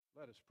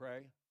Let us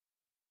pray.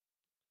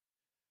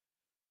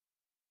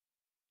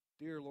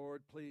 Dear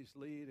Lord, please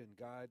lead and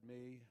guide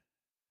me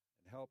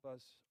and help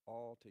us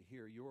all to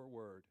hear your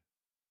word.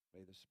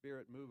 May the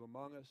Spirit move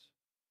among us,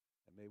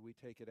 and may we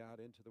take it out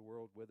into the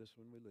world with us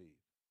when we leave.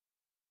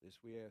 This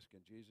we ask in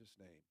Jesus'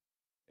 name.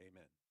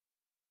 Amen.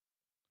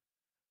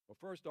 Well,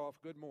 first off,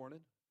 good morning.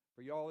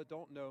 For y'all that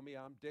don't know me,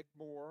 I'm Dick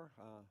Moore.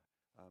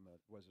 I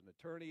was an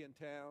attorney in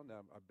town.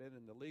 I've been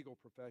in the legal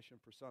profession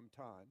for some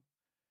time,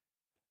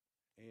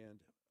 and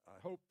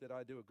I hope that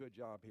I do a good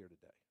job here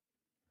today.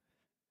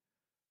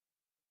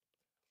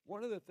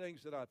 One of the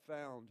things that I've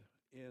found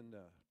in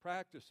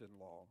practicing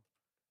law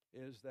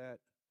is that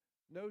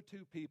no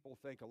two people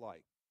think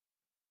alike.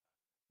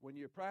 When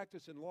you're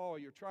practicing law,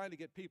 you're trying to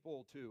get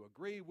people to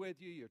agree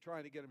with you. You're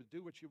trying to get them to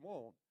do what you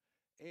want.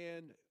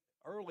 And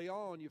early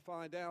on, you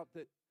find out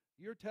that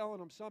you're telling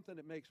them something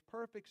that makes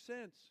perfect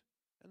sense,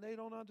 and they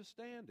don't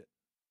understand it.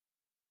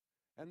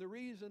 And the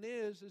reason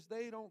is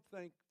they don't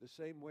think the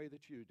same way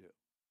that you do.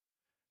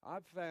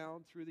 I've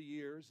found through the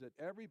years that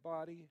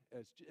everybody,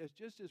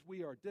 just as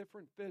we are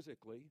different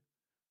physically,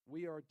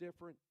 we are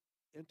different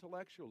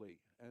intellectually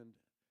and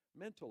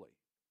mentally.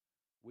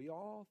 We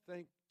all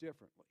think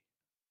differently.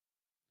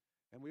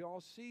 And we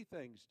all see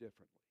things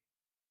differently.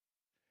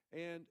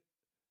 And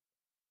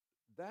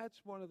that's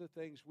one of the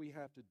things we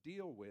have to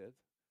deal with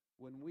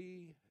when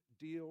we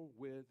deal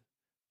with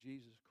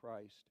Jesus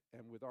Christ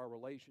and with our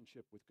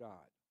relationship with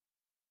God.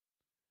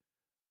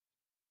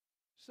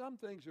 Some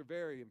things are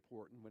very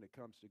important when it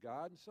comes to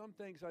God, and some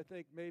things I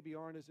think maybe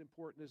aren't as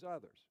important as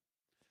others.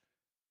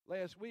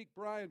 Last week,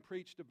 Brian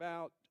preached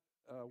about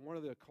one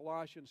of the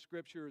Colossian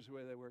scriptures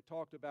where they were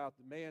talked about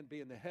the man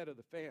being the head of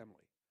the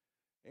family,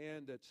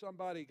 and that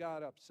somebody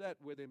got upset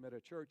with him at a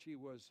church he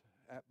was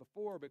at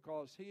before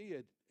because he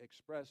had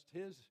expressed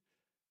his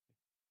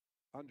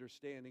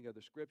understanding of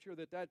the scripture,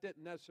 that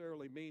didn't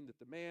necessarily mean that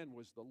the man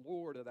was the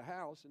Lord of the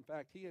house. In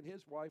fact, he and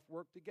his wife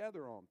worked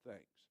together on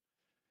things.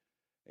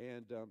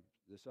 And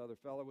this other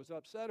fellow was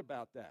upset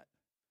about that.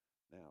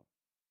 Now,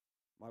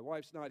 my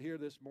wife's not here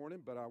this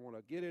morning, but I want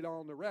to get it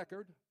on the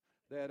record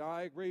that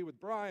I agree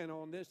with Brian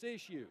on this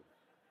issue.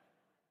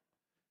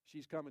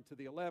 She's coming to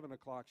the 11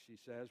 o'clock, she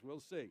says. We'll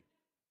see.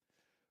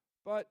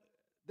 But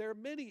there are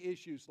many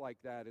issues like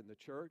that in the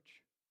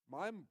church.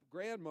 My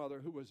grandmother,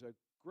 who was a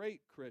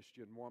great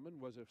Christian woman,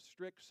 was a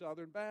strict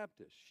Southern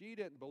Baptist. She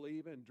didn't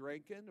believe in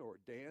drinking or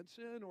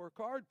dancing or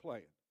card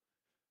playing.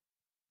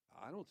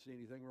 I don't see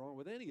anything wrong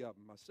with any of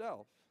them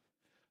myself,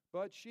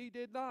 but she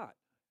did not.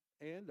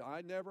 And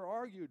I never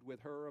argued with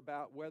her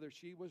about whether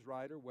she was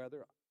right or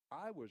whether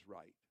I was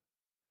right.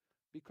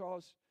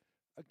 Because,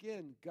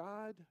 again,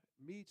 God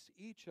meets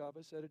each of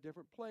us at a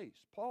different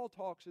place. Paul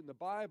talks in the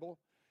Bible,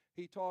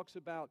 he talks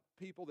about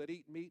people that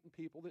eat meat and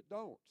people that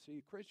don't.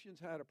 See, Christians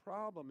had a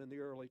problem in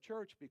the early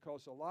church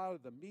because a lot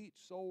of the meat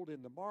sold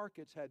in the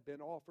markets had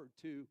been offered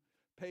to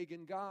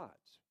pagan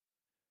gods.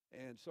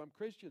 And some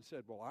Christians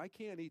said, well, I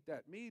can't eat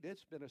that meat.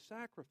 It's been a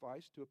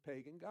sacrifice to a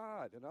pagan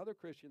god. And other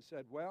Christians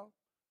said, well,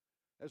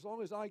 as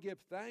long as I give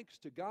thanks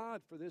to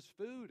God for this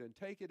food and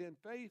take it in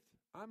faith,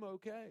 I'm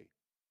okay.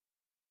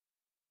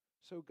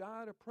 So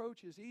God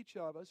approaches each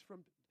of us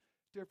from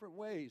different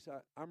ways.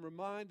 I'm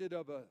reminded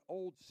of an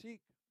old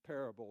Sikh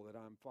parable that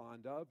I'm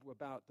fond of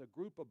about the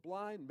group of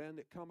blind men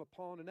that come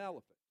upon an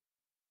elephant.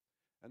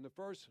 And the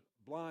first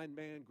blind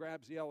man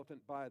grabs the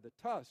elephant by the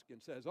tusk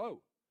and says,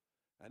 oh,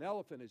 an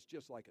elephant is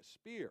just like a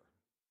spear.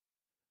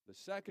 The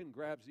second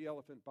grabs the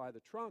elephant by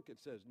the trunk and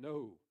says,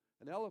 no,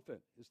 an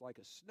elephant is like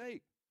a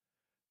snake.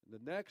 And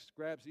the next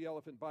grabs the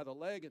elephant by the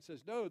leg and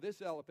says, no,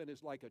 this elephant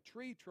is like a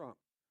tree trunk.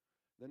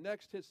 The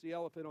next hits the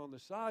elephant on the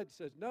side and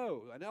says,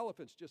 no, an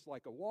elephant's just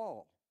like a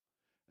wall.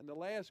 And the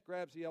last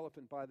grabs the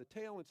elephant by the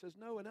tail and says,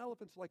 no, an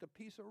elephant's like a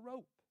piece of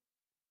rope.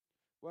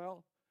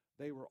 Well,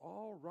 they were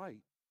all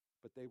right,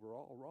 but they were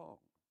all wrong.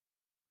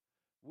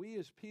 We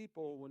as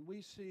people, when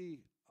we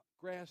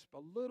grasp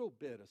a little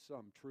bit of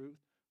some truth,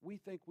 we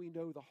think we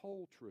know the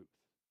whole truth.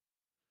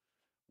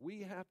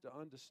 We have to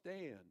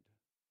understand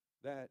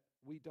that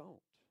we don't.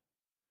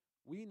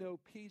 We know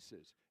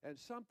pieces, and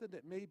something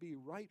that may be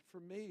right for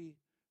me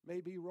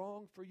may be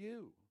wrong for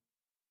you.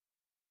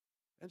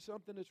 And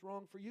something that's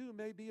wrong for you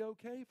may be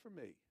okay for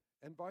me,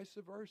 and vice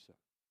versa.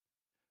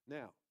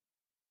 Now,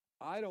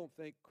 I don't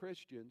think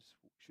Christians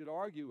should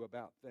argue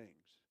about things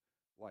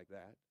like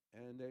that.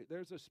 And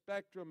there's a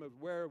spectrum of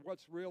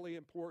what's really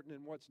important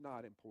and what's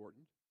not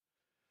important.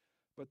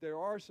 But there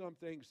are some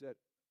things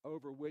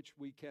over which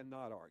we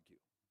cannot argue.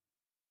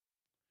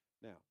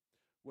 Now,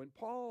 when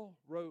Paul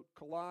wrote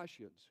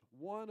Colossians,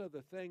 one of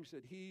the things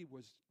that he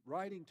was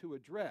writing to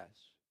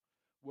address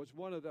was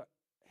one of the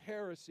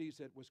heresies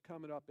that was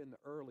coming up in the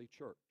early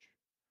church.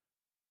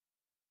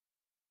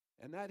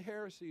 And that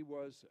heresy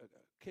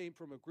came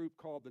from a group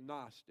called the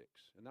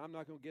Gnostics. And I'm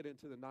not going to get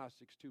into the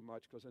Gnostics too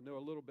much because I know a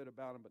little bit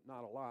about them, but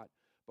not a lot.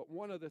 But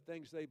one of the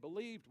things they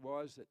believed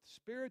was that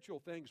spiritual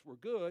things were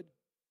good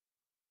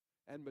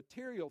and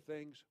material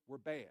things were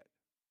bad.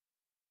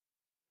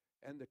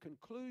 And the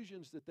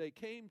conclusions that they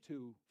came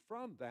to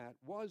from that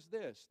was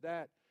this,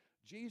 that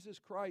Jesus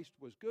Christ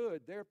was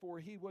good, therefore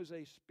he was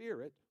a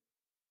spirit,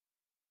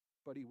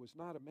 but he was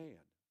not a man.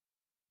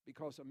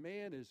 Because a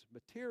man is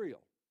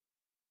material,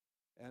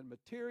 and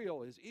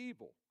material is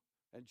evil.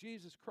 And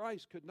Jesus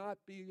Christ could not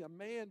be a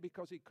man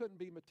because he couldn't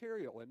be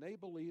material. And they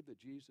believed that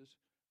Jesus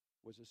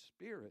was a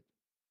spirit,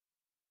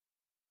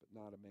 but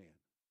not a man.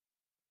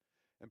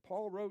 And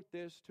Paul wrote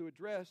this to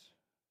address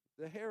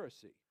the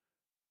heresy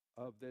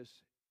of the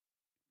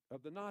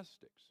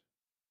Gnostics.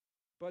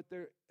 But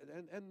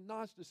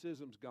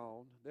Gnosticism's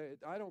gone.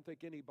 I don't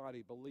think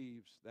anybody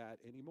believes that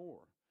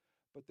anymore.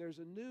 But there's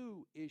a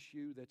new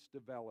issue that's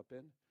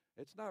developing.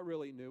 It's not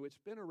really new. It's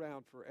been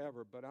around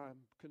forever, but I'm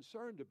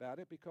concerned about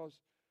it because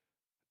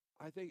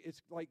I think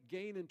it's like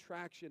gaining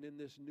traction in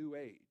this new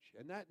age.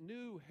 And that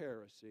new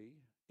heresy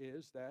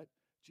is that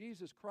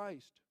Jesus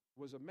Christ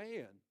was a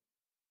man,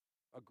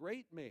 a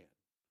great man,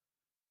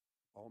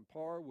 on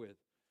par with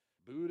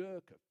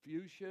Buddha,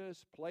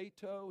 Confucius,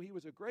 Plato. He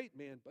was a great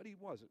man, but he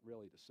wasn't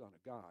really the Son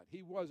of God.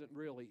 He wasn't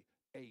really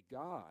a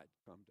God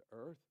come to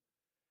earth.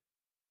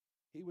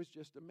 He was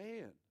just a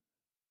man.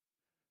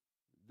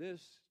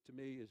 This, to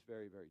me, is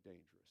very, very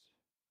dangerous,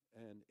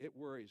 and it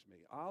worries me.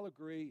 I'll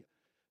agree.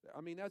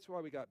 I mean, that's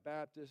why we got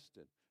Baptists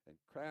and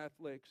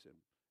Catholics and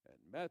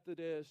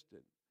Methodists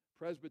and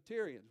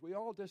Presbyterians. We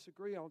all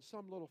disagree on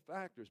some little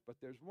factors, but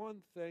there's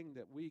one thing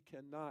that we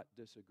cannot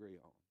disagree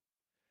on,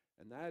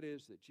 and that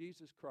is that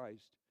Jesus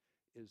Christ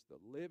is the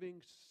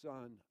living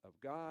Son of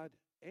God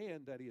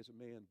and that he is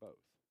a man both.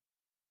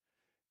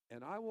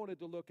 And I wanted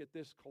to look at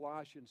this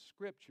Colossians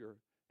scripture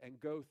and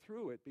go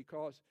through it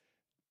because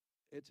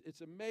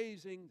it's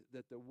amazing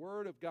that the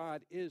Word of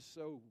God is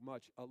so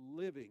much a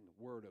living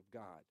Word of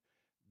God.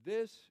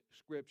 This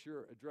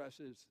scripture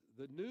addresses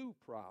the new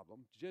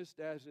problem just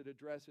as it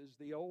addresses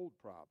the old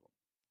problem.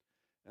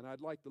 And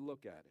I'd like to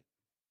look at it.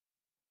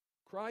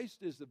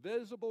 Christ is the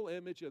visible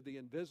image of the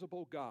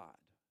invisible God.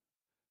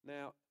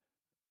 Now,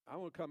 I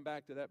want to come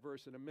back to that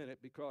verse in a minute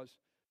because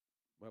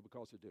I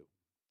do.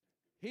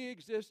 He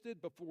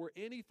existed before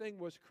anything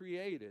was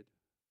created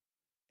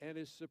and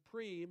is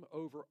supreme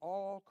over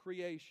all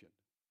creation.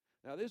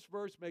 Now, this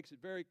verse makes it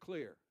very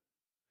clear.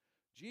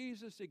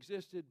 Jesus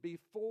existed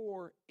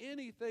before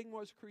anything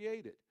was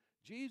created.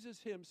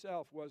 Jesus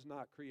himself was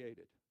not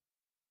created.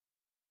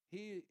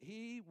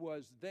 He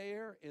was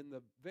there in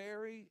the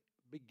very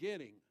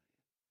beginning,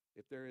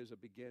 if there is a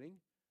beginning.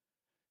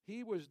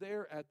 He was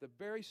there at the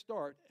very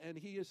start, and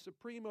he is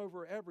supreme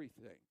over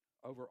everything,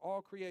 over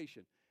all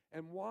creation.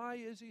 And why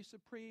is he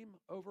supreme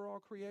over all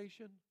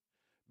creation?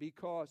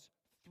 Because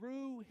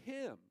through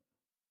him,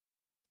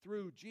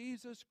 through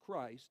Jesus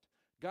Christ,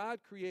 God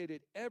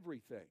created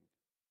everything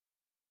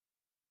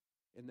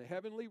in the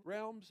heavenly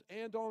realms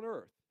and on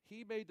earth.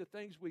 He made the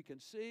things we can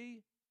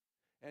see,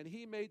 and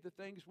he made the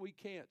things we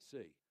can't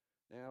see.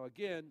 Now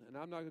again, and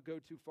I'm not going to go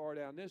too far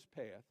down this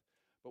path,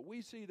 but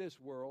we see this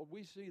world,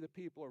 we see the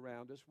people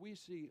around us, we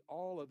see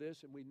all of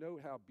this, and we know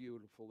how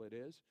beautiful it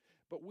is,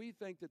 but we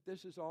think that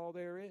this is all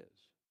there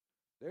is.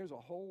 There's a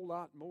whole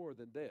lot more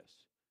than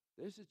this.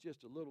 This is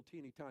just a little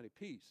teeny tiny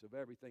piece of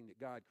everything that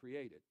God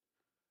created.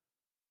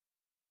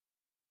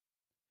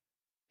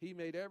 He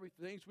made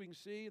everything we can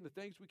see and the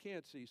things we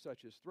can't see,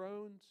 such as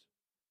thrones,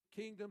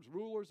 kingdoms,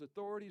 rulers,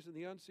 authorities in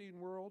the unseen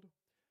world.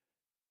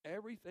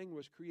 Everything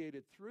was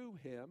created through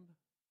him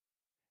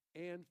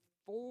and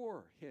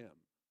for him.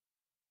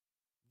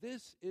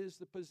 This is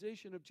the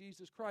position of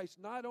Jesus Christ.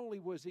 Not only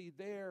was he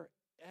there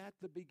at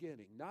the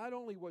beginning, not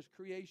only was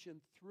creation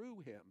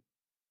through him,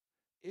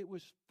 it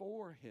was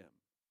for him.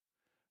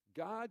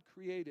 God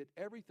created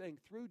everything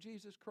through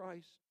Jesus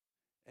Christ,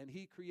 and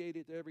he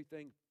created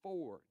everything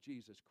for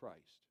Jesus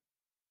Christ.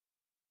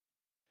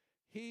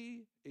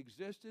 He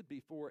existed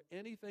before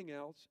anything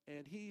else,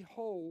 and he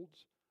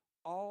holds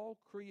all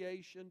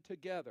creation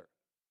together.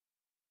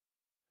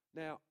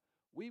 Now,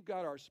 we've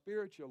got our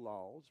spiritual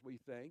laws, we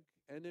think,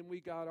 and then we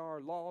got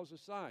our laws of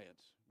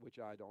science, which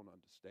I don't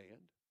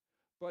understand.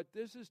 But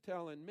this is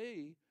telling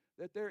me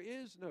that there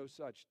is no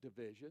such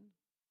division.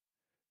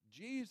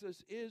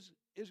 Jesus is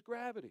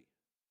gravity.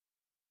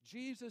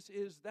 Jesus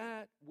is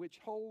that which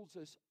holds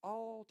us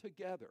all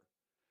together.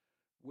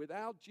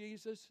 Without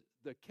Jesus,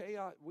 the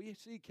chaos, we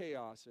see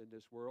chaos in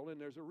this world, and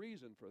there's a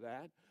reason for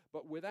that.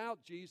 But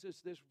without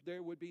Jesus,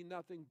 there would be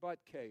nothing but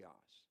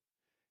chaos.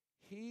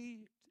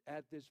 He,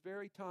 at this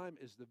very time,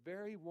 is the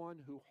very one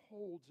who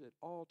holds it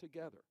all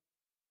together.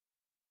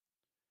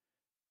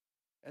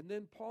 And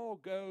then Paul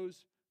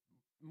goes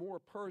more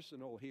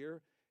personal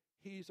here.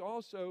 He's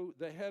also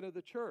the head of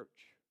the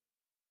church,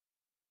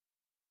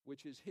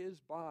 which is his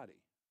body.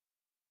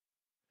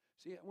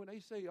 See, when they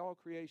say all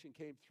creation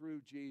came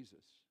through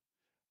Jesus,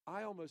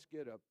 I almost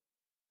get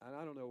and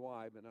I don't know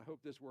why, but I hope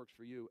this works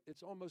for you,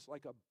 it's almost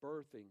like a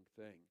birthing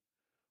thing.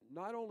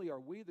 Not only are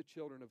we the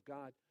children of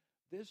God,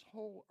 this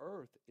whole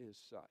earth is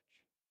such.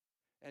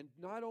 And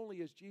not only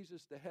is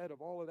Jesus the head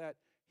of all of that,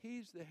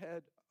 he's the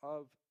head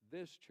of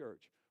this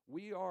church.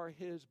 We are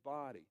his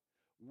body.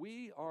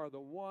 We are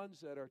the ones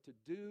that are to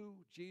do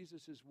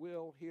Jesus'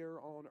 will here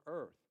on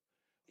earth.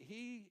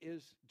 He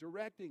is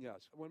directing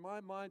us. When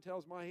my mind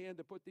tells my hand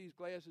to put these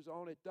glasses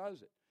on, it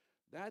does it.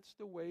 That's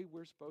the way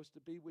we're supposed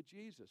to be with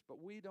Jesus.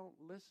 But we don't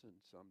listen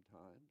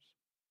sometimes,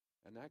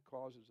 and that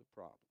causes a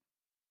problem.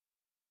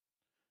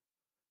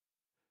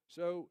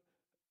 So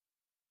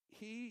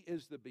he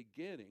is the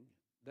beginning.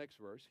 Next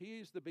verse. He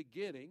is the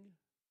beginning,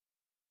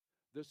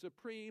 the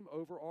supreme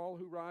over all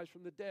who rise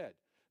from the dead.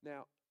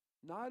 Now,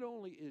 not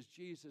only is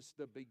Jesus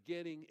the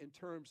beginning in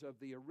terms of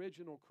the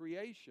original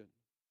creation,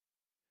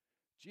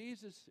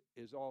 Jesus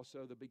is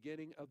also the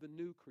beginning of the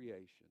new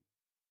creation.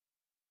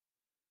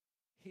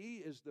 He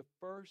is the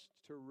first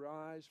to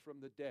rise from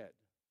the dead.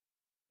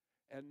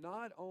 And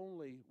not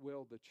only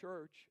will the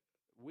church,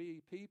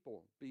 we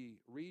people, be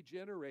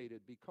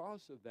regenerated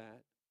because of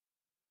that,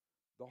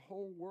 the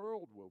whole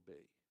world will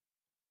be.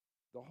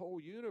 The whole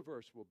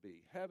universe will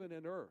be. Heaven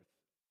and earth.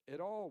 It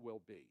all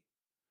will be.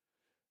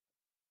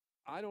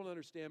 I don't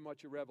understand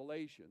much of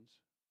Revelations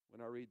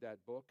when I read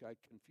that book. It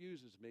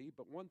confuses me.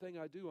 But one thing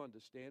I do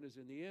understand is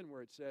in the end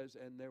where it says,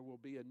 and there will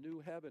be a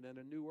new heaven and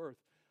a new earth.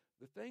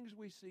 The things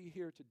we see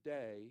here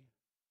today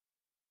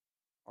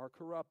are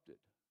corrupted.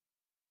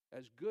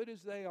 As good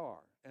as they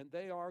are, and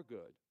they are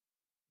good,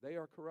 they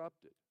are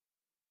corrupted.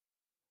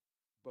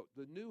 But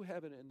the new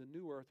heaven and the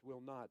new earth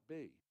will not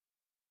be.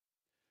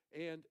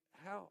 And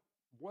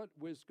what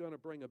was going to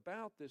bring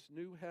about this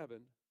new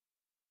heaven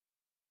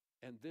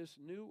and this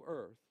new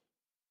earth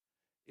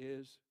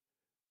is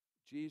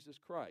Jesus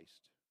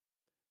Christ.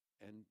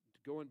 And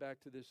going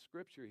back to this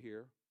scripture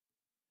here,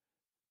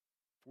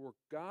 for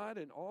God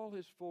in all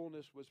his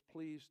fullness was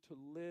pleased to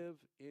live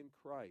in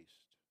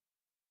Christ.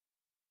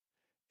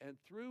 And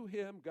through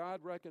him, God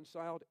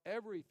reconciled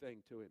everything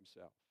to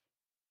himself.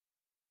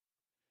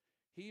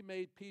 He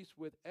made peace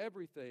with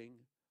everything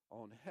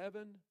on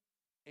heaven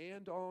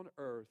and on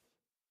earth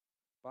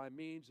by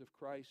means of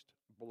Christ's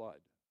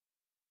blood.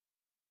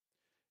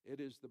 It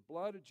is the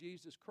blood of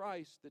Jesus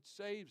Christ that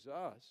saves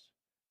us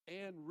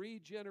and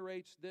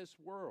regenerates this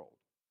world.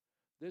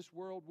 This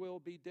world will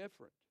be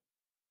different.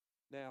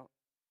 Now,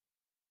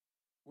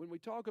 when we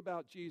talk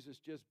about Jesus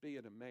just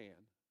being a man,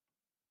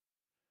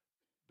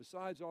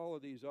 besides all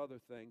of these other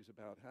things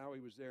about how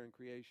he was there in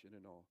creation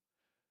and all,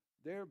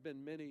 there have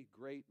been many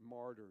great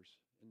martyrs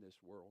in this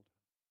world.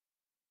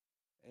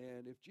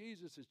 And if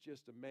Jesus is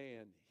just a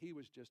man, he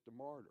was just a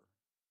martyr.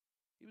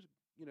 He was,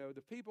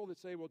 the people that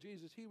say, well,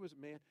 Jesus, he was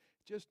a man,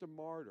 just a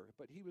martyr.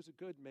 But he was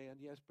a good man,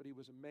 yes, but he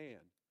was a man.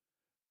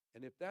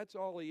 And if that's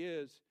all he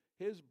is,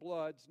 his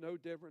blood's no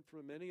different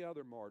from any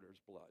other martyr's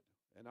blood.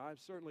 And I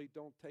certainly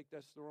don't take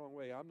this the wrong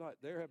way.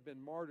 There have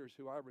been martyrs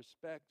who I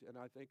respect, and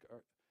I think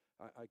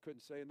I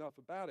couldn't say enough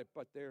about it,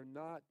 but they're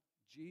not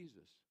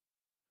Jesus.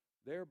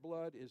 Their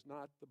blood is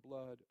not the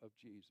blood of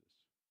Jesus.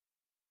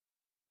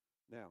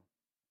 Now,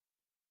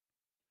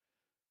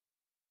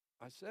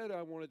 I said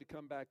I wanted to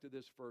come back to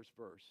this first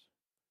verse.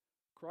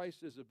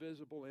 Christ is a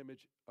visible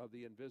image of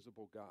the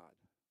invisible God.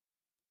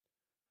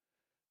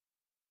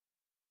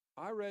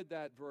 I read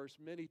that verse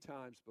many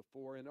times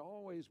before, and it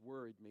always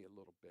worried me a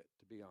little bit,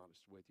 to be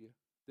honest with you.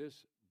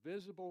 This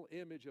visible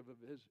image of an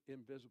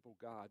invisible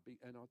God.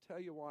 And I'll tell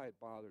you why it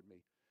bothered me.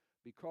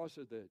 Because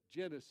of the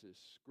Genesis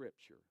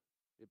scripture,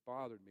 it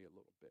bothered me a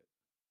little bit.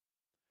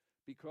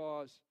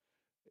 Because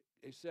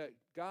it said,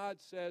 God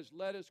says,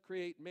 let us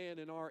create man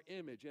in our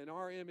image. In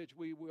our image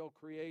we will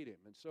create him,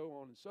 and so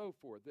on and so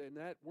forth. And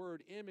that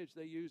word image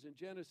they use in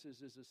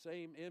Genesis is the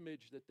same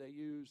image that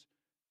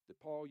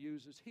Paul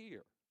uses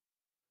here.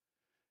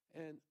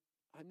 And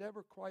I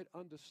never quite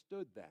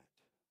understood that.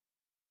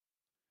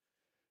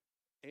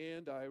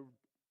 And I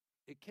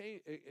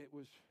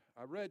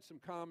read some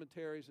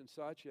commentaries and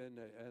such, and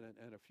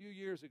a few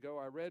years ago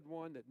I read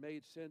one that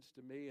made sense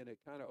to me, and it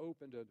kind of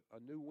opened a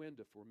new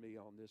window for me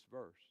on this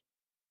verse.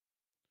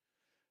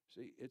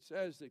 See, it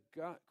says that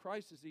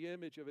Christ is the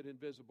image of an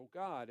invisible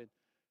God, and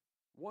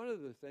one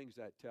of the things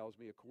that tells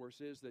me, of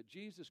course, is that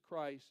Jesus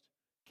Christ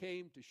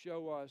came to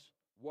show us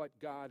what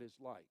God is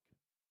like.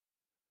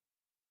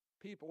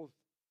 People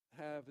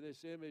have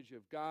this image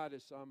of God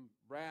as some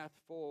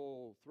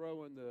wrathful,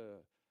 throwing the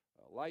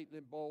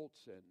lightning bolts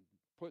and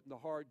putting the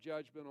hard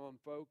judgment on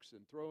folks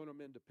and throwing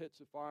them into pits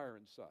of fire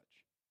and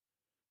such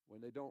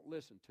when they don't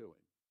listen to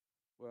him.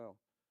 Well,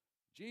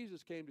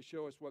 Jesus came to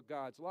show us what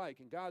God's like,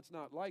 and God's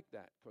not like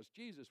that because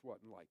Jesus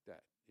wasn't like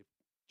that. If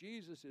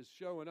Jesus is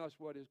showing us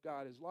what his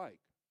God is like.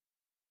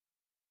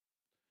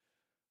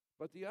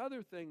 But the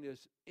other thing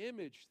this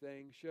image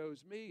thing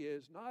shows me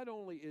is not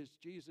only is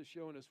Jesus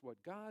showing us what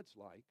God's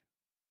like,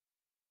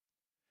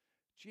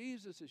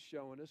 Jesus is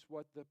showing us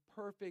what the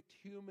perfect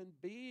human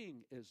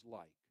being is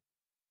like.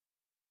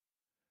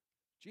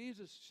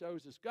 Jesus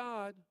shows us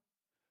God,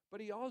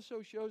 but he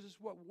also shows us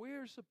what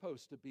we're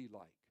supposed to be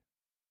like.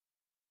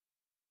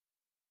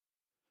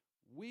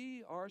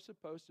 We are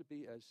supposed to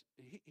be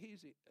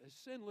he's as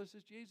sinless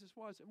as Jesus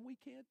was, and we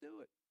can't do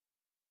it.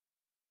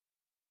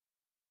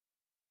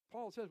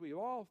 Paul says we've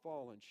all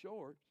fallen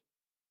short.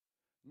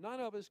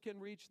 None of us can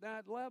reach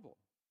that level.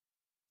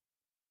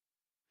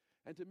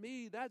 And to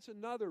me, that's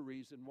another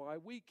reason why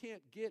we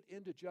can't get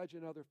into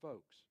judging other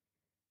folks.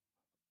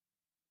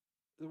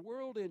 The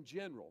world in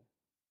general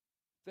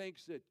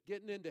thinks that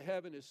getting into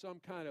heaven is some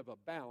kind of a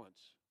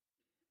balance.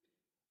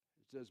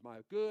 It says, my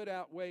good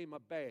outweigh my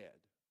bad.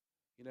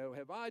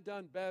 Have I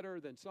done better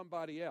than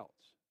somebody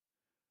else?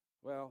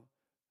 Well,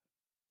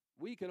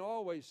 we can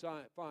always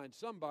find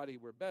somebody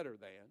we're better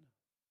than,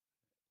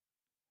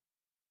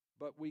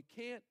 but we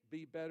can't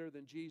be better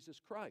than Jesus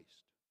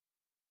Christ.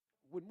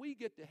 When we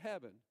get to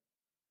heaven,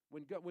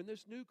 when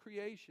this new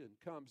creation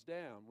comes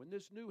down, when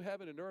this new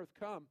heaven and earth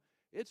come,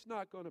 it's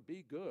not going to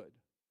be good.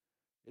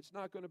 It's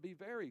not going to be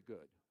very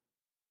good.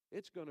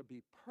 It's going to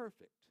be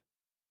perfect.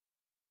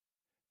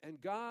 And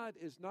God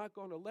is not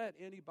going to let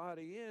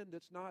anybody in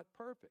that's not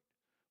perfect.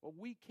 Well,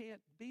 we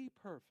can't be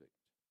perfect.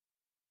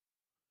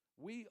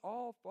 We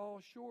all fall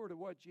short of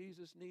what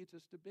Jesus needs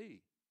us to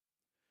be.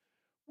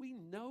 We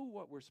know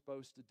what we're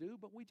supposed to do,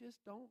 but we just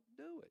don't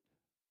do it.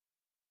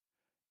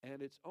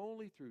 And it's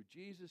only through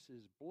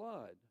Jesus'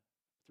 blood,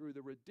 through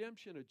the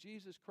redemption of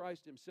Jesus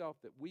Christ himself,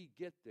 that we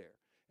get there.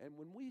 And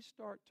when we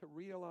start to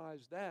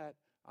realize that,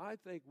 I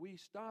think we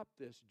stop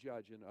this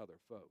judging other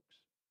folks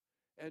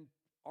and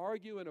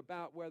arguing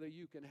about whether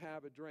you can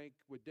have a drink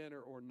with dinner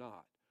or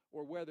not,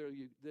 or whether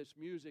this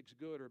music's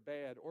good or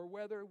bad, or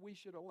whether we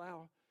should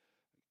allow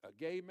a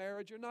gay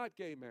marriage or not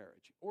gay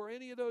marriage, or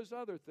any of those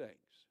other things.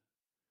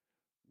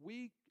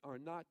 We are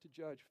not to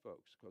judge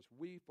folks because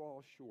we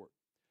fall short.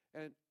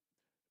 And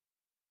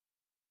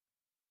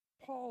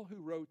Paul,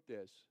 who wrote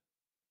this,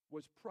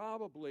 was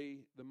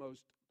probably the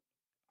most,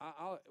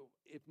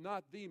 if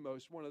not the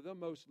most, one of the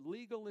most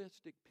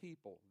legalistic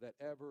people that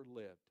ever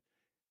lived.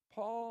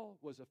 Paul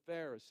was a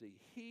Pharisee.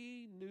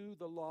 He knew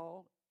the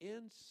law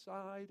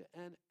inside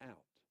and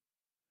out.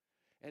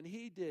 And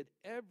he did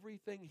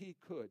everything he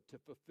could to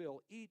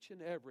fulfill each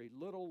and every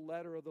little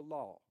letter of the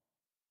law.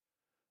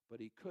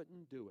 But he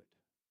couldn't do it.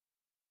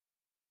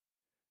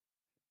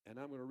 And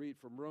I'm going to read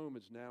from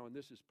Romans now, and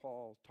this is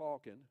Paul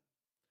talking.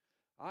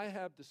 I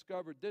have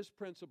discovered this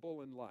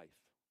principle in life.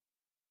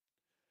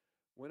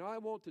 When I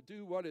want to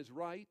do what is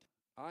right,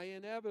 I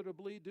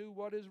inevitably do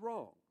what is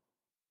wrong.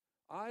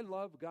 I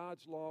love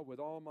God's law with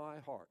all my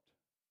heart.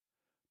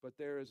 But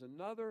there is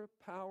another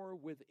power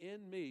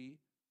within me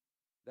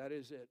that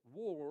is at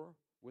war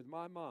with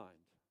my mind.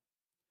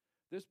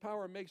 This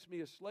power makes me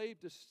a slave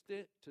to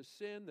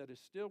sin that is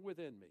still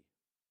within me.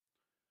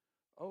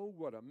 Oh,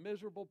 what a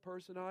miserable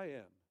person I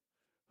am.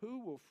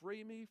 Who will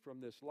free me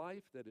from this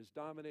life that is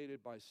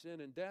dominated by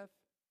sin and death?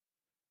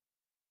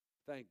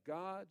 Thank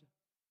God,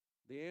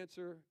 the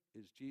answer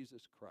is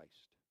Jesus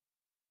Christ.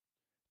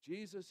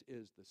 Jesus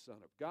is the Son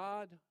of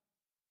God,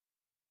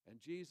 and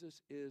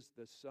Jesus is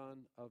the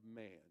Son of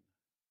Man.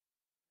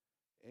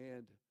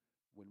 And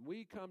when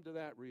we come to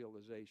that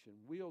realization,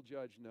 we'll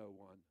judge no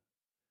one,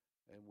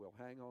 and we'll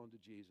hang on to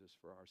Jesus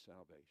for our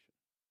salvation.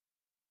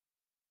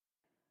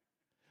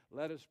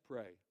 Let us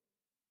pray.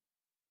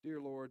 Dear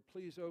Lord,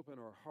 please open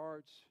our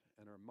hearts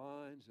and our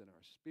minds and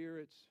our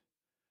spirits.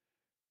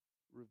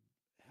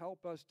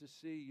 Help us to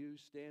see you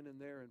standing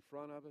there in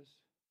front of us.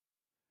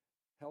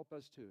 Help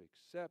us to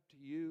accept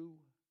you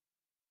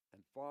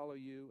and follow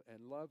you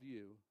and love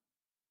you,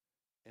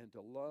 and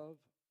to love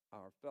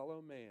our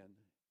fellow man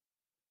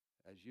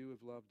as you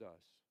have loved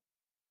us.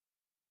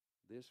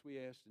 This we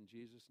ask in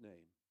Jesus'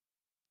 name.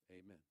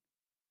 Amen.